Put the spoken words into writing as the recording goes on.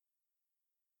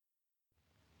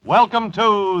Welcome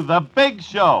to The Big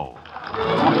Show.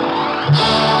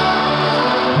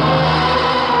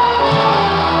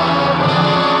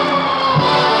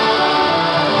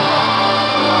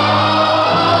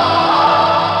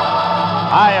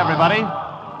 Hi, everybody.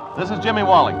 This is Jimmy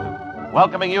Wallington,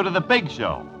 welcoming you to The Big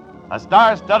Show, a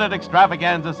star-studded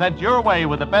extravaganza sent your way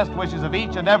with the best wishes of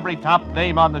each and every top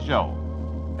name on the show.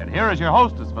 And here is your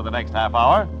hostess for the next half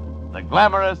hour, the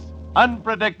glamorous,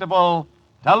 unpredictable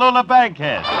Tallulah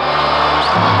Bankhead.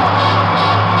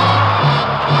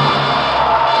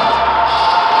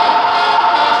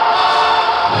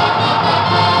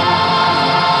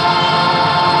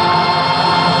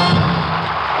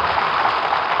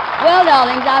 Well,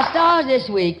 darlings, our stars this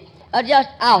week are just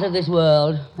out of this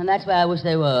world, and that's where I wish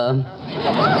they were.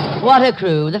 What a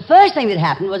crew. The first thing that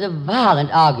happened was a violent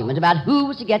argument about who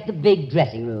was to get the big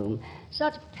dressing room.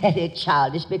 Such petty,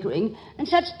 childish bickering, and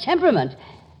such temperament.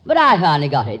 But I finally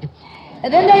got it.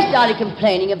 And then they started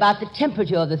complaining about the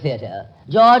temperature of the theater.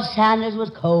 George Sanders was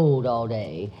cold all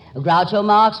day. Groucho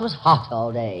Marx was hot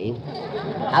all day.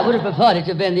 I would have preferred it to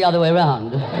have been the other way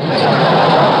around.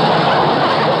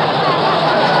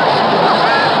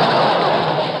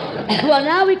 Well,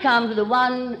 now we come to the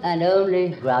one and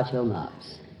only Groucho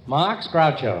Marx. Marx,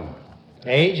 Groucho.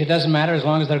 Age, it doesn't matter as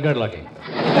long as they're good looking.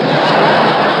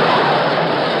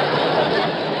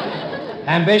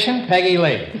 Ambition, Peggy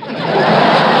Lee.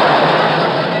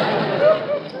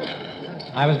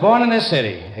 I was born in this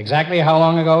city. Exactly how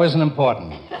long ago isn't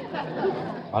important.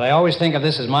 But I always think of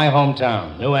this as my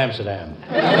hometown, New Amsterdam.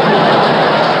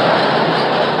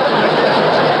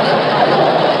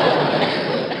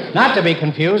 Not to be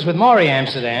confused with Maury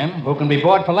Amsterdam, who can be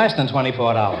bought for less than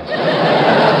 $24.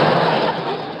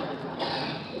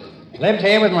 Lived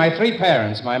here with my three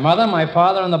parents, my mother, my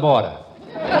father, and the boarder.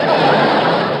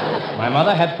 My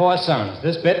mother had 4 sons.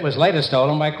 This bit was later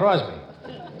stolen by Crosby.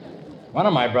 One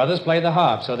of my brothers played the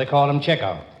harp, so they called him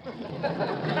Chico.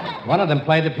 One of them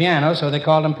played the piano, so they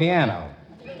called him Piano.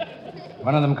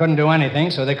 One of them couldn't do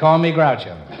anything, so they called me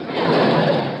Groucho.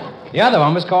 The other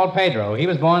one was called Pedro. He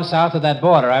was born south of that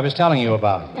border I was telling you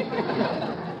about.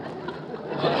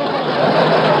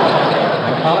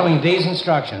 I'm following Dee's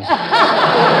instructions.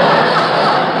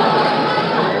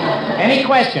 Any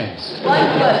questions?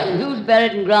 One question. Who's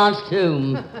buried in Grant's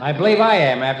tomb? I believe I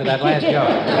am after that last joke.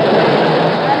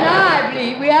 And now I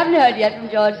believe we haven't heard yet from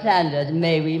George Sanders.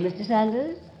 May we, Mr.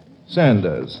 Sanders?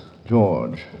 Sanders,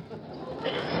 George.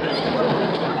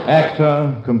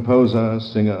 Actor, composer,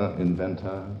 singer,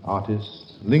 inventor,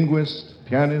 artist, linguist,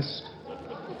 pianist.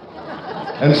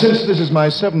 And since this is my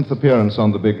 7th appearance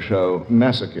on The Big Show,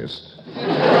 masochist.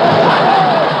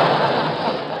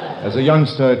 As a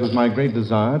youngster, it was my great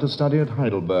desire to study at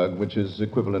Heidelberg, which is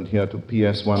equivalent here to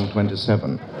PS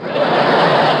 127.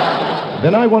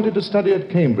 Then I wanted to study at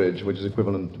Cambridge, which is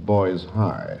equivalent to Boys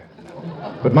High.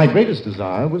 But my greatest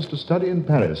desire was to study in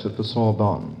Paris at the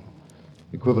Sorbonne,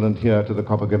 equivalent here to the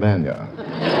Copacabana.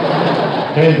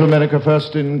 Came to America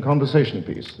first in Conversation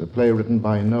Piece, a play written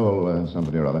by Noel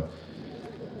somebody or other.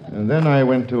 And then I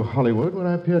went to Hollywood, where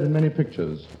I appeared in many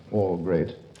pictures, all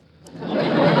great.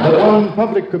 But won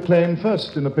public acclaim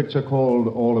first in a picture called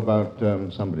All About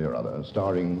Somebody or Other,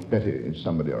 starring Betty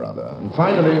somebody or other. And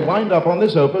finally wind up on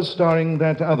this opus starring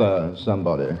that other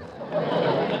somebody.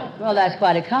 Well, that's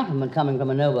quite a compliment coming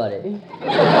from a nobody.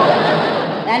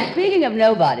 And speaking of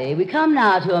nobody, we come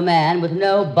now to a man with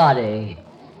no body.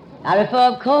 I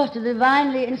refer, of course, to the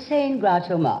divinely insane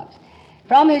Groucho Marx.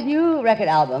 From his new record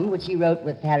album, which he wrote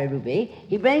with Harry Ruby,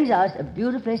 he brings us a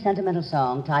beautifully sentimental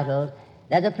song titled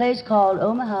There's a Place Called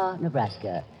Omaha,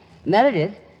 Nebraska.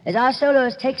 Meredith, as our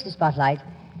soloist takes the spotlight,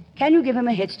 can you give him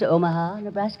a hitch to Omaha,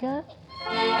 Nebraska?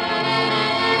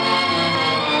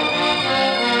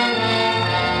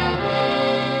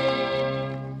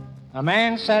 A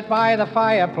man sat by the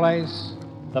fireplace.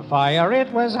 The fire,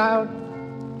 it was out.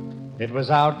 It was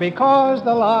out because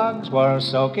the logs were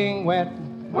soaking wet.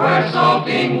 We're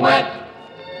soaking wet.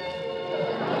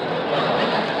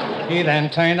 He then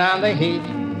turned on the heat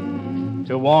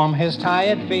to warm his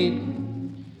tired feet,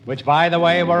 which, by the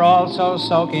way, were also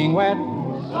soaking wet.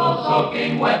 So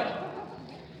soaking wet.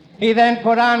 He then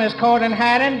put on his coat and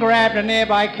hat and grabbed a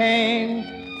nearby cane,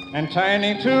 and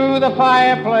turning to the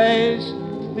fireplace,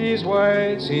 these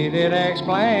words he did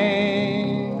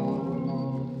explain.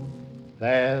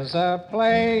 There's a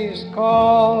place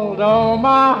called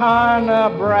Omaha,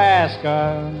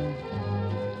 Nebraska,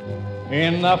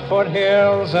 in the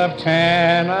foothills of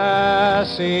Tennessee.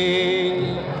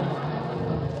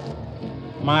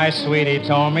 My sweetie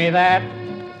told me that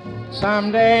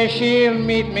someday she'll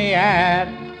meet me at,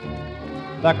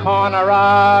 the corner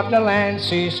of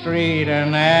Delancey Street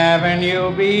and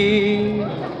Avenue B.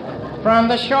 From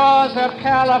the shores of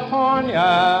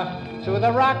California to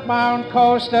the rock-bound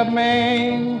coast of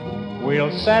Maine,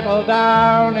 we'll settle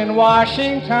down in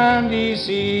Washington,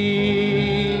 D.C.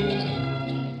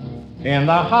 In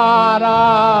the heart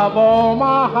of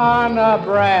Omaha,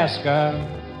 Nebraska,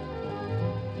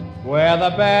 where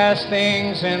the best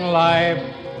things in life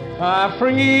are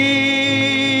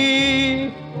free,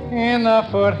 in the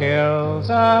foothills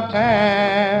of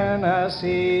Tennessee.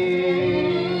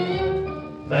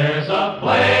 There's a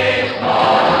place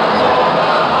called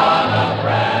Omaha,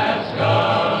 Nebraska,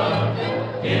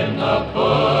 in the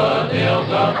foothills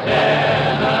of Tennessee.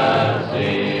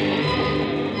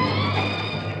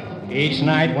 Each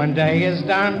night when day is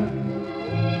done,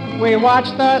 we watch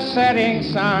the setting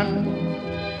sun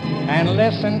and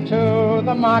listen to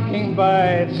the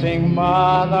mockingbird sing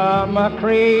Mother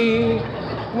Macree.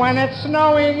 When it's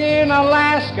snowing in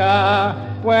Alaska,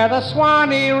 where the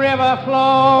Swanee River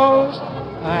flows,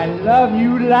 I love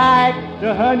you like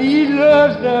the honey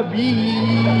loves the bee.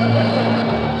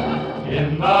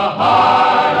 In the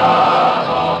heart of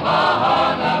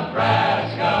Omaha,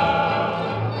 Nebraska,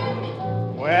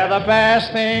 where the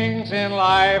best things in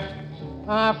life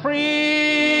are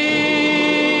free,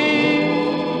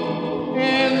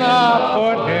 in the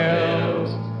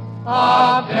foothills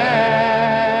of Tennessee.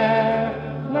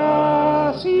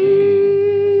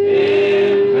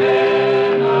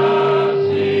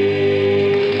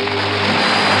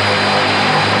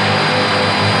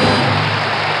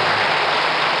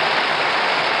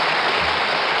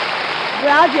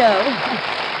 Groucho,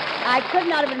 I could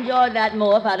not have enjoyed that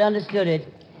more if I'd understood it.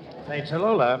 Say,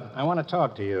 Tallulah, I want to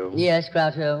talk to you. Yes,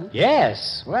 Groucho.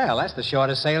 Yes. Well, that's the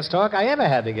shortest sales talk I ever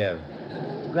had to give.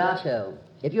 Groucho,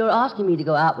 if you're asking me to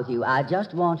go out with you, I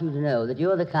just want you to know that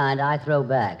you're the kind I throw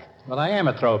back. Well, I am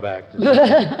a throwback.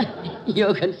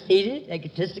 You're conceited,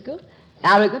 egotistical,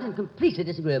 arrogant, and completely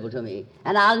disagreeable to me.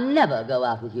 And I'll never go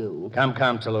out with you. Come,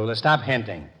 Tallulah, stop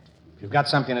hinting. If you've got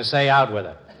something to say, out with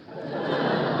it.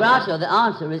 Groucho, the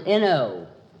answer is N-O.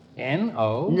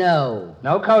 N-O? No.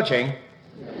 No coaching.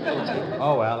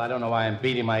 Oh, well, I don't know why I'm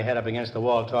beating my head up against the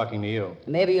wall talking to you.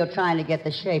 Maybe you're trying to get the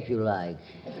shape you like.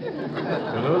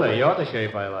 Tallulah, you're the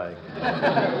shape I like.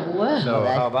 Well, So,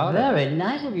 that's how about it? very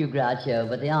nice of you, Groucho,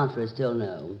 but the answer is still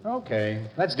no. Okay,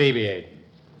 let's deviate.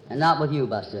 And not with you,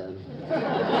 Buster.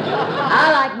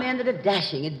 I like men that are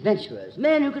dashing, adventurers.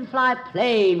 Men who can fly a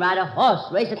plane, ride a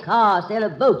horse, race a car, sail a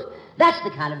boat. That's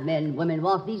the kind of men women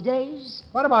want these days.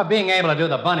 What about being able to do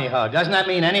the bunny hug? Doesn't that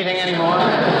mean anything anymore?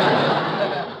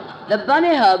 The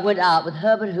bunny hug went out with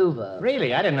Herbert Hoover.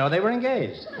 Really? I didn't know they were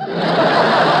engaged.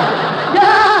 That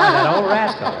old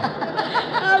rascal.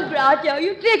 Oh, Groucho,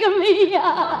 you tickle me.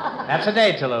 That's a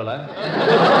date, Tallulah.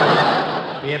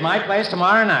 Be at my place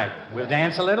tomorrow night. We'll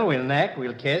dance a little, we'll neck,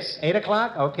 we'll kiss. 8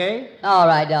 o'clock, okay? All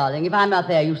right, darling. If I'm not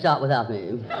there, you start without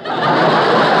me.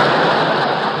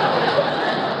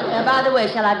 By the way,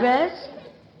 shall I dress?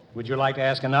 Would you like to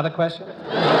ask another question?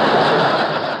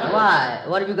 Why?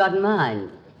 What have you got in mind?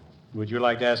 Would you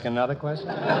like to ask another question?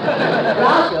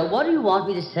 Groucho, what do you want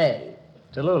me to say?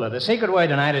 Tallulah, the secret word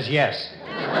tonight is yes.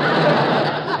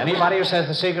 Anybody who says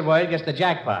the secret word gets the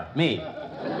jackpot. Me.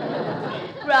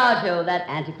 Groucho, that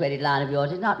antiquated line of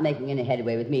yours is not making any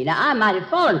headway with me. Now, I might have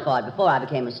fallen for it before I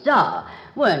became a star,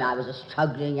 when I was a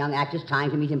struggling young actress trying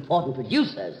to meet important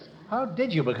producers. How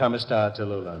did you become a star,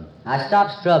 Tallulah? I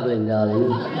stopped struggling,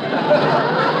 darling.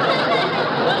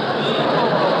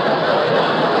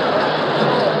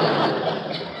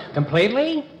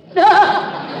 Completely?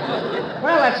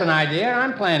 Well, that's an idea.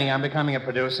 I'm planning on becoming a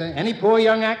producer. Any poor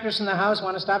young actress in the house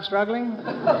want to stop struggling?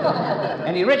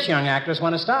 Any rich young actress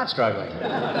want to start struggling?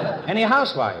 Any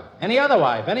housewife? Any other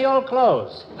wife? Any old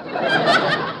clothes?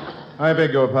 I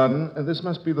beg your pardon. This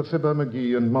must be the Fibber,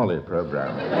 McGee, and Molly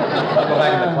program. Go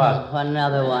back in the closet.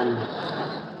 Another one.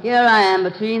 Here I am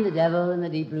between the devil and the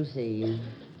deep blue sea.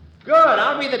 Good.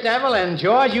 I'll be the devil, and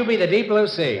George, you be the deep blue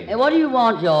sea. Hey, what do you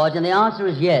want, George? And the answer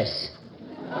is yes.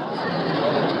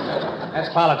 That's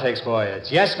politics for you.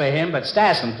 It's yes for him, but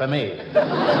Stassen for me.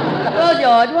 Well,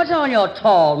 George, what's on your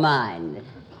tall mind?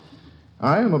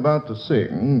 I am about to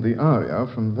sing the aria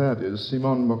from Verdi's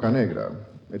Simon Boccanegra.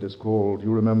 It is called,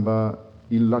 you remember,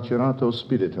 Il Lacerato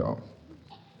Spirito.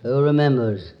 Who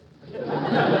remembers?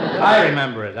 I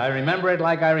remember it. I remember it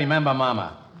like I remember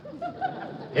Mama.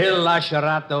 Il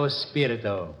Lacerato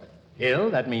Spirito. Il,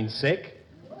 that means sick.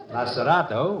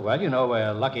 Lacerato, well, you know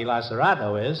where Lucky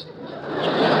Lacerato is.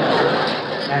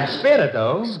 And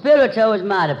Spirito... Spirito is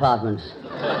my department.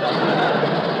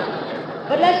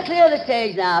 But let's clear the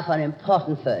stage now for an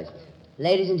important first.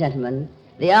 Ladies and gentlemen,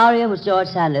 The aria which George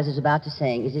Sanders is about to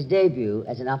sing is his debut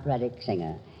as an operatic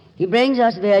singer. He brings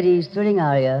us Verdi's thrilling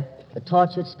aria, The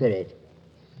Tortured Spirit.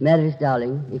 Meredith,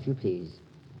 darling, if you please.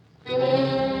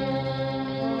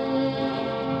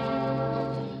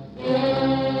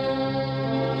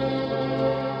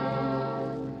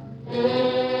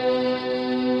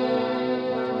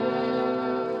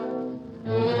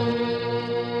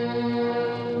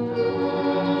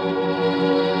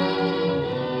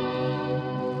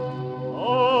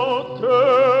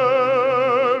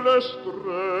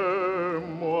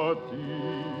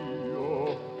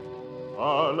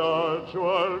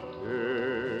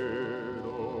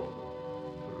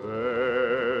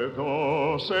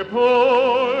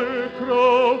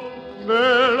 Sepolcro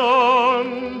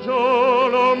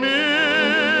dell'angelo mio,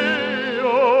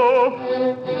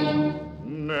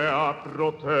 ne a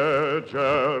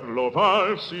proteggerlo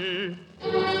valsi.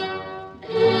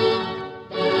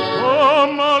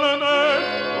 O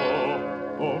maledetto,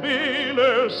 o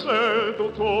vile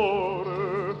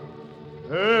seduttore,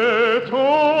 e tu,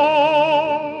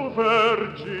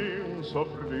 vergine,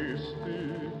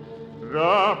 soffristi,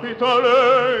 rapita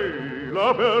lei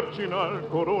la virginal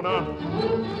corona.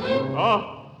 Ah,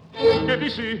 che di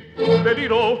sì,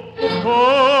 delirò. Oh,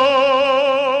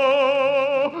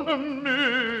 mi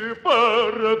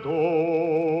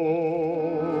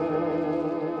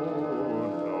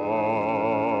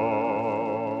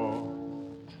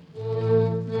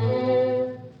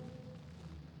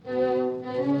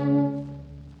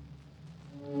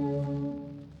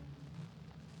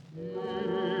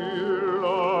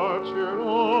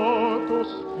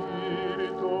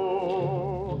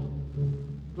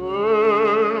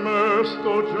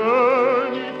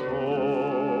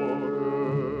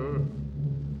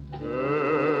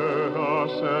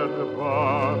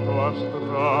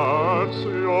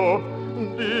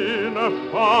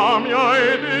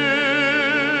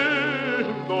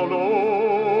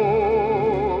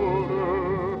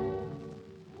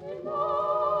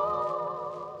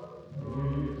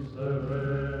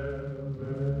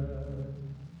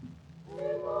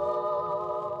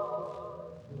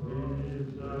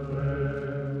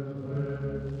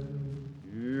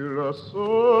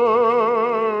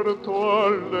Asserto a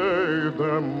lei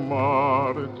de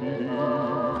martiri,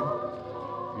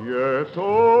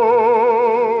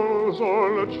 pietoso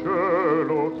il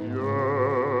cielo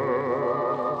tiene,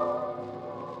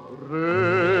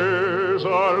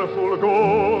 resa al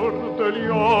fulgor degli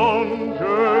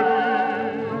angeli,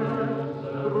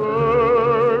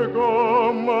 prego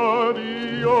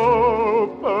Maria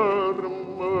per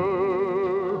me.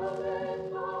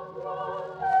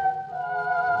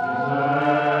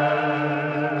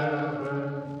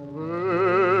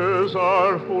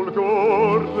 Al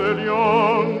fulgor degli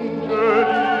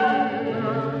angeli,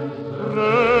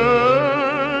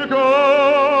 prega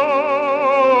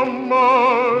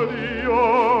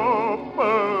Maria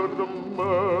per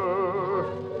me.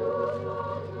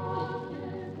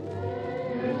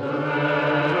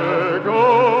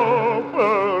 Prega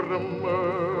per me.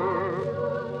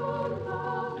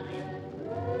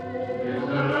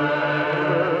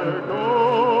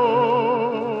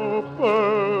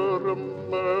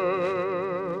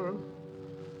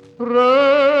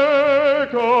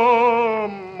 Prega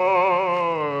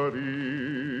Maria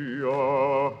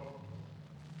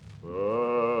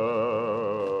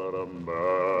per me.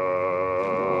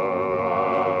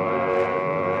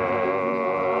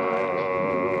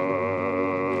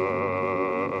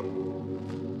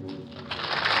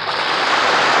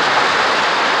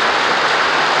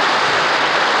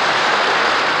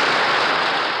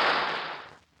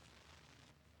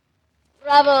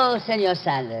 Bravo, Senor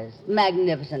Sanders.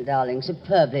 Magnificent, darling.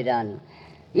 Superbly done.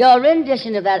 Your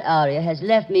rendition of that aria has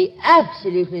left me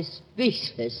absolutely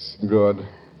speechless. Good.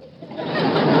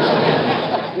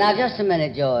 Now, just a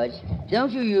minute, George.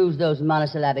 Don't you use those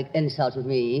monosyllabic insults with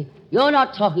me. You're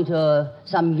not talking to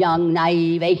some young,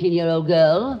 naive 18-year-old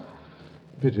girl.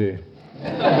 Pity.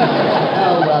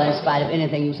 Oh, well, in spite of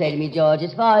anything you say to me, George,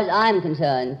 as far as I'm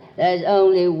concerned, there's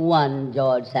only one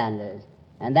George Sanders,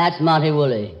 and that's Monty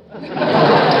Woolley.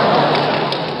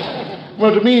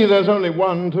 Well, to me, there's only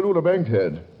one Tallulah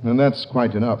Bankhead, and that's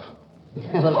quite enough.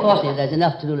 Well, fortunately, there's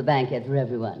enough Tallulah Bankhead for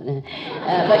everyone.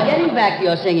 But getting back to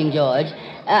your singing, George,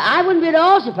 I wouldn't be at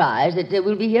all surprised that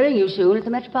we'll be hearing you soon at the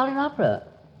Metropolitan Opera.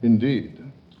 Indeed.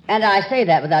 And I say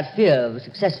that without fear of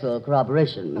successful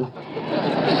corroboration.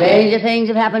 Stranger things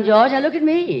have happened, George. Now look at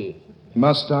me.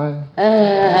 Must I?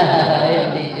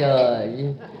 Indeed,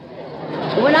 George.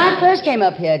 When I first came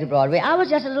up here to Broadway, I was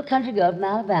just a little country girl from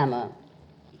Alabama.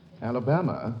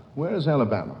 Alabama? Where is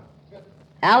Alabama?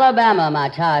 Alabama, my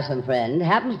tiresome friend,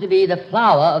 happens to be the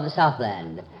flower of the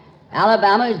Southland.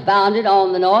 Alabama is bounded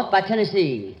on the north by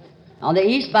Tennessee, on the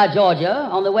east by Georgia,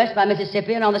 on the west by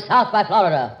Mississippi, and on the south by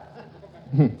Florida.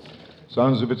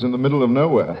 Sounds as if it's in the middle of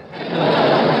nowhere.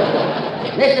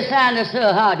 Mr. Sanders,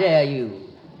 sir, how dare you?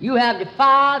 You have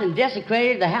defiled and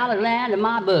desecrated the hallowed land of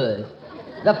my birth.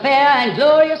 The fair and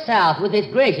glorious South with its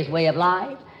gracious way of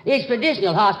life, its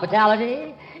traditional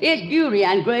hospitality, its beauty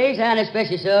and grace, and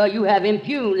especially, sir, you have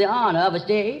impugned the honor of a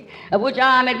state of which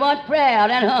I am at once proud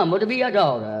and humble to be a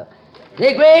daughter.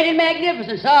 The great and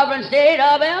magnificent sovereign state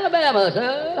of Alabama,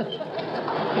 sir.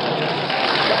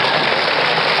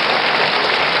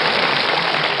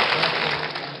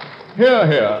 Hear,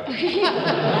 hear.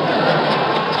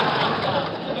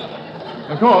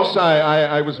 Of course,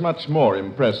 I was much more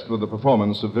impressed with the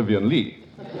performance of Vivian Lee.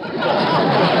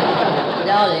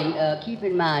 Darling, keep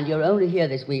in mind you're only here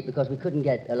this week because we couldn't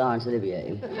get Laurence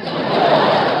Olivier.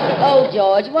 Oh,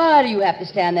 George, why do you have to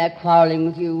stand there quarreling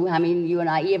with you? I mean, you and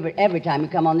I, every time you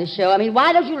come on this show. I mean,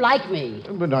 why don't you like me?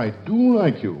 But I do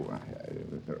like you.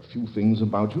 There are a few things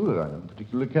about you that I don't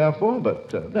particularly care for, but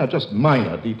they're just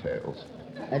minor details.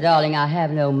 Darling, I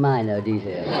have no minor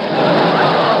details.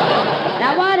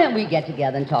 Now, why don't we get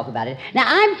together and talk about it? Now,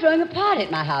 I'm throwing a party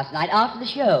at my house tonight after the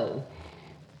show.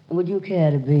 Would you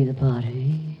care to be the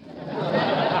party?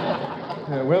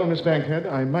 Well, Miss Bankhead,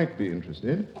 I might be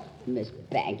interested. Miss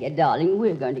Bankhead, darling,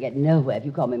 we're going to get nowhere if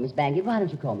you call me Miss Bankhead. Why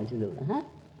don't you call me Tallulah, huh?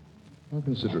 I'll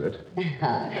consider it.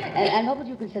 And what would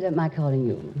you consider my calling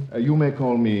you? You may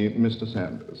call me Mr.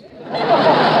 Sanders.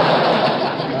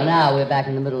 Well, now we're back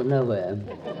in the middle of nowhere.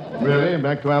 Really?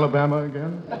 Back to Alabama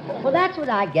again? Well, that's what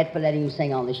I get for letting you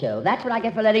sing on the show. That's what I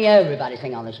get for letting everybody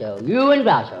sing on the show. You and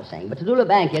Groucho sing, but Tallulah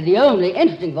Bankhead, the only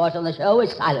interesting voice on the show,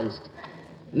 is silenced.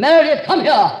 Meredith, come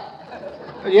here.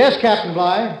 Yes, Captain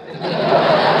Bligh.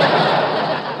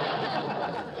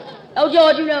 Oh,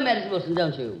 George, you know Meredith Wilson,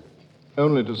 don't you?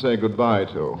 Only to say goodbye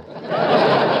to.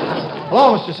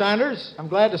 Hello, Mr. Sanders. I'm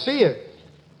glad to see you.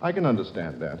 I can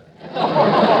understand that.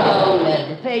 Oh,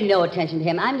 Meredith, pay no attention to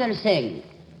him. I'm going to sing.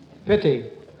 Pity.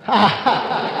 How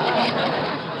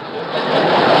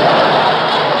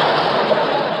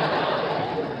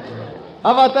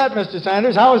about that, Mr.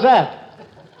 Sanders? How was that?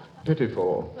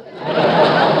 Pitiful.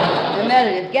 Now,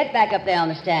 Meredith, get back up there on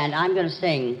the stand. I'm going to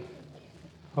sing.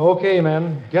 Okay,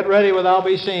 men. Get ready with I'll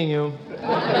be seeing you.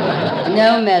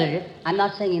 No, Meredith, I'm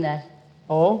not singing that.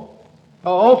 Oh?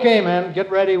 Oh, okay, man. Get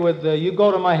ready with You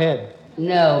Go to My Head.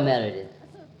 No, Meredith.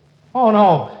 Oh,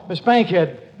 no. Miss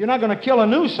Bankhead, you're not going to kill a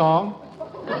new song.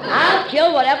 I'll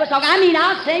kill whatever song.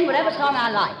 I'll sing whatever song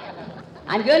I like.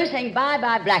 I'm going to sing Bye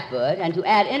Bye Blackbird, and to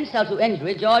add insult to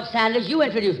injury, George Sanders, you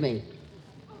introduce me.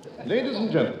 Ladies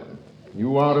and gentlemen,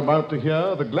 you are about to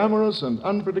hear the glamorous and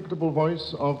unpredictable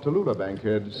voice of Tallulah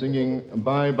Bankhead singing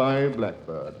Bye Bye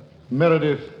Blackbird.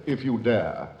 Meredith, if you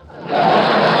dare.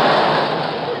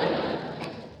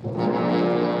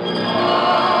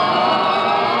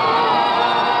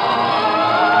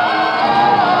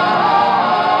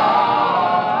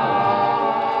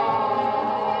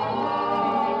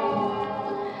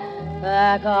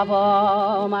 Pack up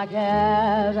all my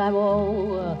cares and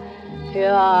woe.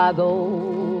 Here I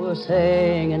go,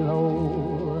 singing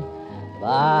low.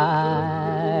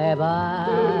 Bye,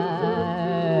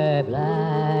 bye,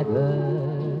 blackbird.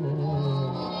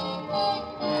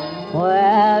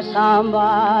 Where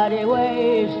somebody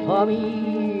waits for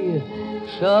me,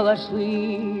 sugar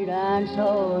sweet and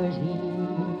so is he.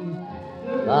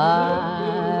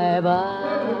 Bye,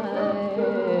 bye,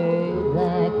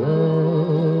 blackbird.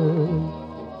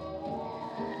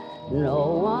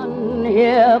 No one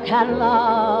here can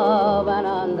love and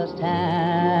understand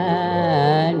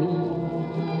me.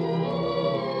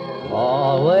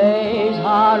 Always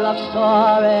hard luck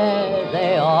stories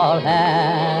they all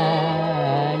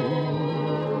hand me.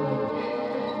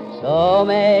 So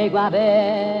make my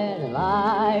bed and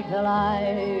light the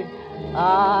light.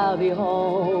 I'll be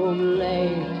home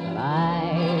late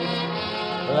tonight.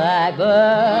 Blackbird,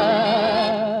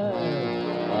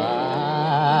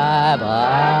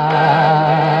 bye-bye.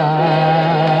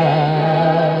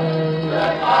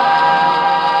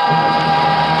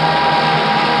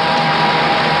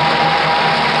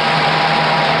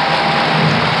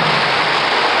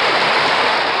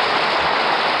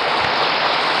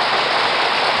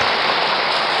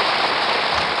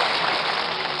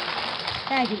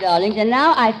 Thank you, darlings. And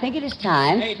now I think it is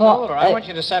time Hey, for... Tallulah, I want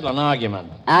you to settle an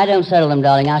argument. I don't settle them,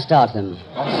 darling. I start them.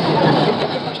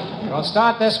 Well,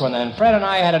 start this one then. Fred and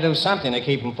I had to do something to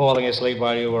keep him falling asleep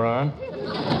while you were on.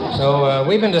 So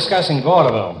we've been discussing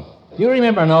vaudeville. Do you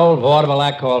remember an old vaudeville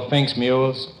act called Fink's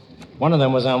Mules? One of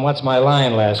them was on What's My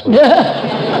Line last week.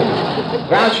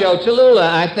 Groucho,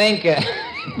 Tallulah, I think...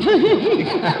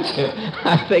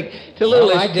 I think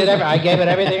Tallulah... Well, I gave it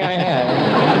everything I had.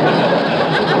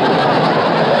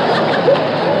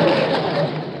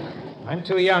 I'm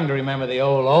too young to remember the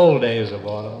old days of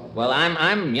auto. Well,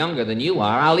 I'm younger than you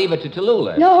are. I'll leave it to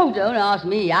Tallulah. No, don't ask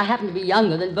me. I happen to be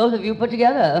younger than both of you put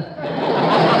together.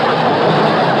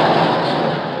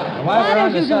 While we're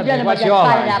on the subject, what's your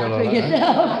line, Tallulah?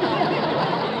 Yourself.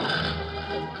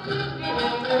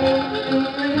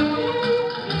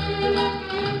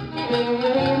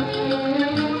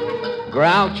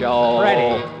 Groucho,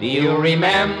 Freddie. do you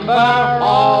remember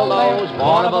all those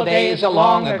vaudeville days of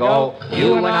long ago?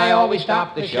 You and I always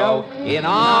stopped the show in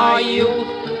our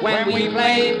youth when we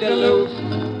played Duluth.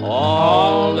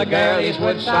 All the girlies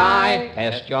would sigh.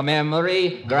 Test your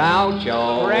memory,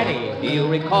 Groucho. Freddie. Do you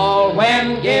recall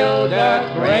when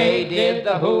Gilda Gray did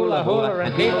the hula hula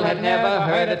and people had never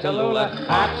heard of Tallulah?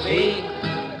 Totsy,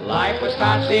 life was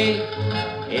Totsy.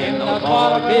 In those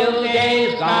vaudeville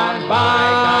days gone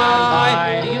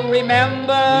by. Do you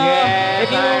remember? Yes,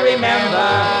 if you I remember.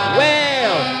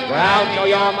 Well, Groucho,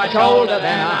 you're much older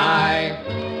than I.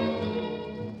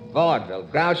 Vaudeville,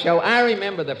 Groucho, I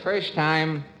remember the first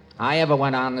time I ever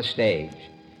went on the stage.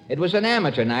 It was an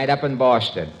amateur night up in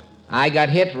Boston. I got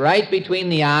hit right between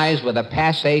the eyes with a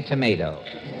passe tomato.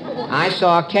 I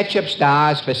saw ketchup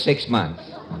stars for 6 months.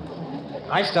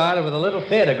 I started with a little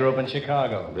theater group in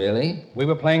Chicago. Really? We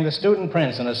were playing the student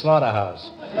prince in a slaughterhouse.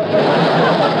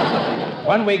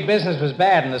 1 week business was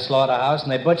bad in the slaughterhouse,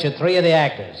 and they butchered 3 of the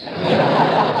actors.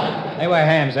 They were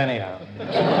hams anyhow.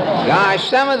 Gosh,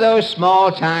 some of those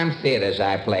small-time theaters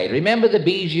I played. Remember the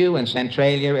Bijou in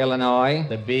Centralia, Illinois?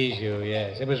 The Bijou,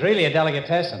 yes. It was really a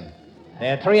delicatessen. They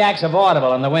had 3 acts of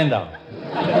vaudeville in the window.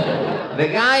 The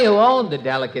guy who owned the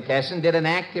delicatessen did an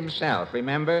act himself,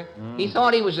 remember? He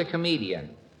thought he was a comedian.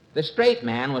 The straight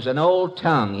man was an old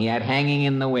tongue he had hanging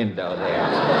in the window there.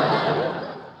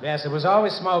 Yes, it was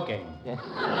always smoking.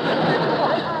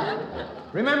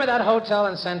 Remember that hotel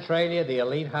in Centralia, the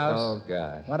Elite House? Oh,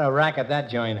 God. What a racket that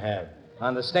joint had.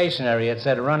 On the stationery, it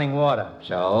said running water.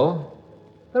 So?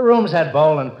 The rooms had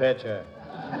bowl and pitcher.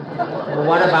 Well,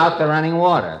 what about the running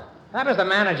water? That was the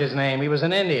manager's name. He was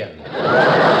an Indian.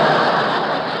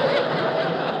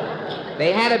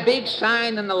 They had a big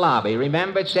sign in the lobby,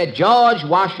 remember? It said, George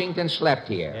Washington slept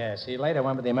here. Yes, he later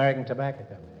went with the American Tobacco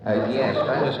Company. Yes,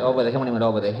 that was over the hill when he went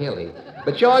over the hill.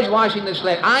 But George Washington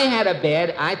slept. I had a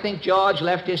bed. I think George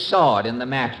left his sword in the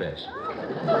mattress.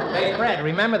 Hey, Fred,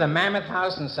 remember the Mammoth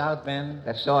House in South Bend?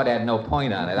 That sword had no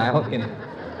point on it. I hope you know.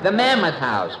 The Mammoth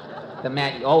House. The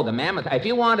Mammoth. If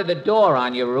you wanted a door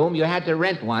on your room, you had to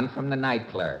rent one from the night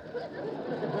clerk.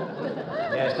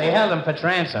 Yes, they held him for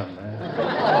ransom.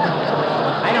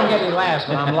 I don't get any laughs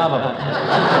when I'm lovable.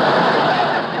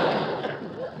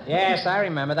 Yes, I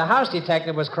remember. The house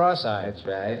detective was cross-eyed. That's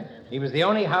right. He was the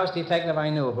only house detective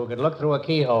I knew who could look through a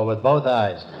keyhole with both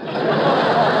eyes.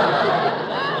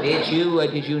 Did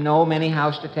you know many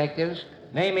house detectives?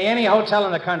 Name me any hotel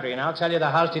in the country, and I'll tell you the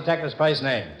house detective's first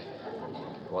name.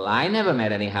 Well, I never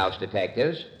met any house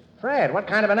detectives. Fred, what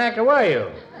kind of an actor were you?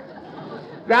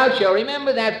 Groucho,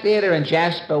 remember that theater in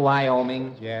Jasper,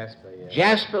 Wyoming? Jasper, yes.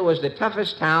 Jasper was the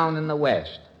toughest town in the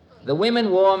West. The women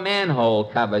wore manhole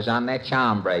covers on their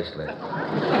charm bracelet.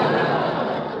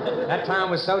 That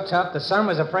town was so tough, the sun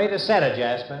was afraid to set at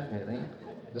Jasper. Really?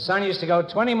 The sun used to go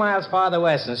 20 miles farther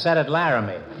west and set at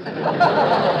Laramie.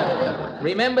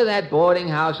 Remember that boarding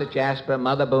house at Jasper,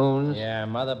 Mother Boone's? Yeah,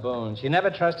 Mother Boone. She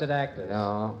never trusted actors.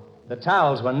 No. The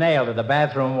towels were nailed to the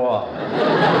bathroom wall.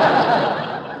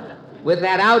 With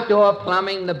that outdoor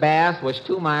plumbing, the bath was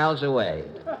 2 miles away.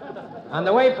 On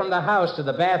the way from the house to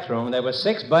the bathroom, there were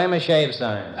 6 Burma shave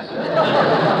signs.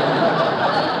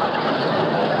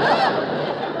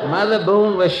 Mother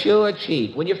Boone was sure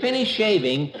cheap. When you finished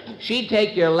shaving, she'd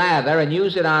take your lather and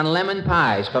use it on lemon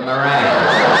pies for meringue.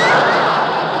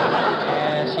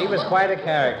 Yeah, she was quite a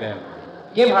character.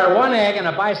 Give her 1 egg and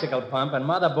a bicycle pump, and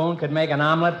Mother Boone could make an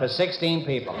omelet for 16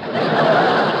 people.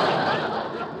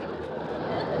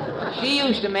 She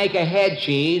used to make a head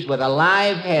cheese with a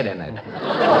live head in it.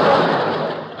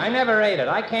 I never ate it.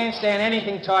 I can't stand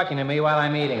anything talking to me while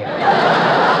I'm eating it.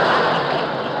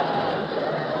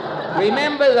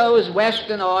 Remember those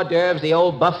Western hors d'oeuvres, the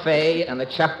old buffet and the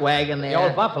chuck wagon there? The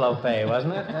old Buffalo Fay,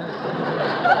 wasn't it?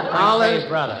 Olives,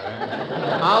 brother.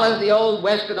 olives, the old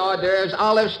Western hors d'oeuvres,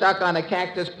 olives stuck on a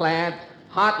cactus plant,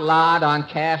 hot lard on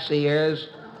calf's ears,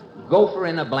 gopher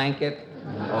in a blanket.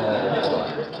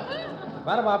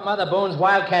 What about Mother Boone's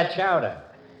wildcat chowder?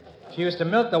 She used to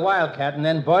milk the wildcat and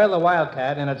then boil the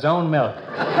wildcat in its own milk.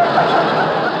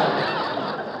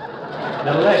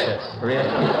 Delicious. Really?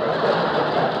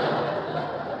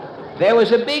 There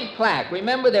was a big plaque.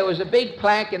 Remember, there was a big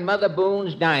plaque in Mother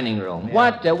Boone's dining room.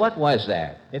 Yeah. What was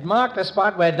that? It marked the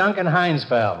spot where Duncan Hines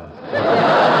fell.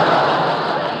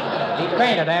 He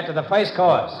fainted after the first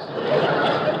course.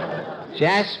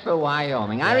 Jasper,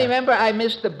 Wyoming. I remember I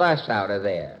missed the bus out of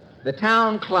there. The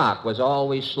town clock was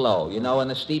always slow. You know, in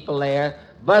the steeple there,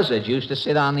 buzzards used to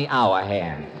sit on the hour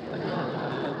hand.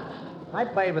 I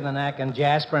played with an act in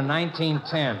Jasper in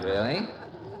 1910. Really?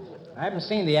 I haven't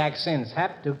seen the act since.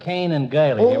 Hap, Duquesne, and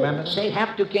Gurley. Do you remember? Say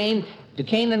Hap Duquesne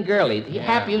and Gurley.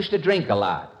 Hap used to drink a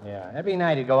lot. Yeah, every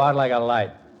night he'd go out like a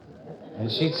light.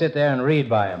 And she'd sit there and read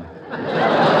by him.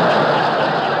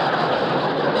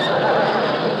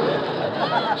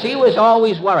 She was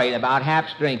always worried about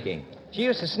Hap's drinking. She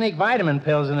used to sneak vitamin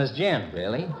pills in his gin.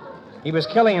 Really? He was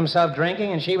killing himself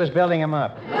drinking, and she was building him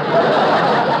up.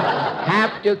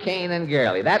 Hap Duquesne and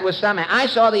Gurley. That was some... I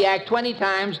saw the act 20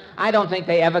 times. I don't think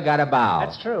they ever got a bow.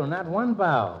 That's true, not one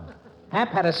bow. Hap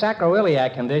had a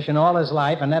sacroiliac condition all his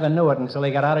life and never knew it until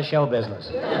he got out of show business.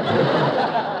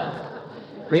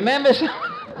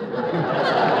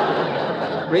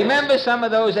 Remember some of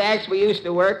those acts we used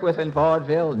to work with in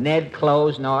vaudeville? Ned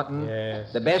Close Norton.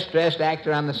 Yes. The best-dressed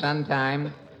actor on the Sun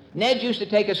Time. Ned used to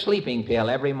take a sleeping pill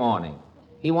every morning.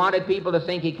 He wanted people to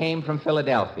think he came from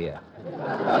Philadelphia.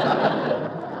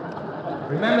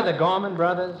 Remember the Gorman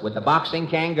brothers? With the boxing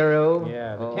kangaroo?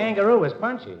 Yeah, the kangaroo was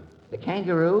punchy. The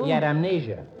kangaroo? He had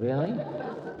amnesia. Really?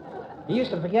 He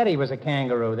used to forget he was a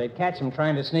kangaroo. They'd catch him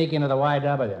trying to sneak into the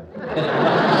YW.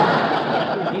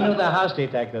 He knew the house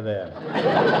detective there.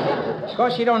 Of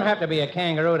course, you don't have to be a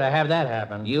kangaroo to have that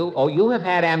happen. You have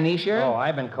had amnesia? Oh,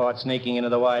 I've been caught sneaking into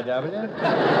the YW.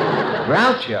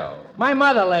 Groucho. My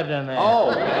mother lived in there.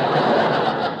 Oh.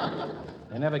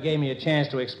 They never gave me a chance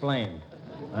to explain.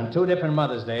 On 2 different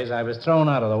Mother's Days, I was thrown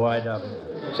out of the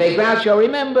YW. Say, Groucho,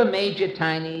 remember Major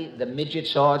Tiny, the midget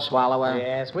sword swallower?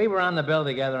 Yes, we were on the bill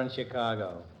together in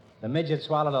Chicago. The midget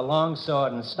swallowed a long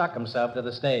sword and stuck himself to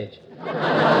the stage.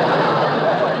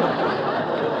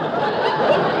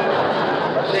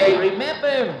 Say,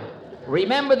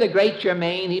 remember the great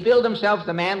Germain? He billed himself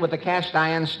the man with the cast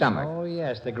iron stomach. Oh,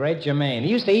 yes, the great Germain. He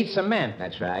used to eat cement.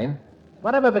 That's right.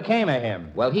 Whatever became of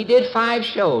him? Well, he did 5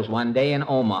 shows one day in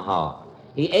Omaha.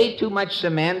 He ate too much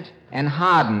cement and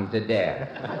hardened to death.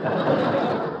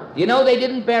 You know, they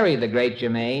didn't bury the great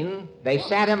Germain. They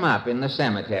sat him up in the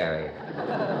cemetery.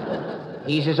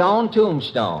 He's his own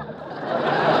tombstone.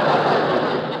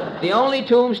 The only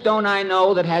tombstone I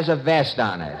know that has a vest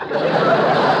on it.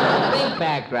 Think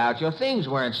back, Groucho. Things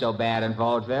weren't so bad in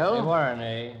vaudeville. They weren't,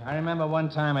 eh? I remember one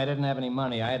time I didn't have any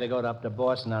money. I had to go up to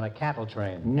Boston on a cattle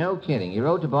train. No kidding. You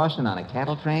rode to Boston on a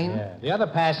cattle train? Yeah. The other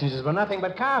passengers were nothing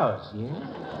but cows. Yeah?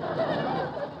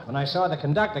 When I saw the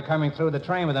conductor coming through the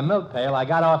train with a milk pail, I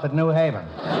got off at New Haven.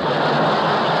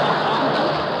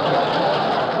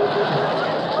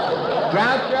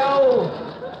 Groucho,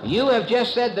 you have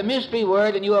just said the mystery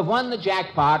word and you have won the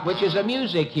jackpot, which is a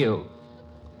music cue.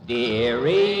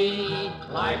 Dearie,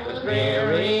 life was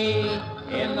dreary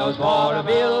in those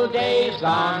vaudeville days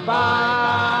gone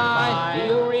by. Do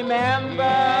you remember?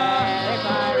 Yes,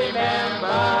 I remember.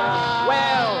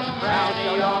 Well,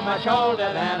 Brownie, you're much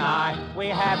older than I. We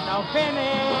have no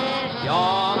finish.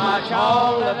 You're much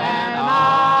older than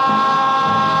I.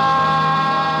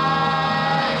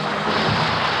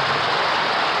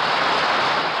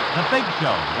 The Big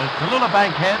Show with Tallulah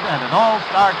Bankhead and an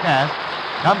all-star cast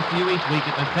comes to you each week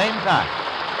at the same time.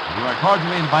 You are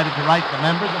cordially invited to write the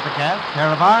members of the cast, care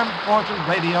of Armed Forces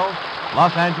Radio,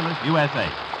 Los Angeles, USA.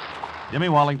 Jimmy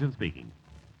Wallington speaking.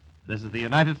 This is the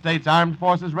United States Armed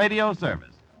Forces Radio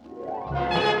Service.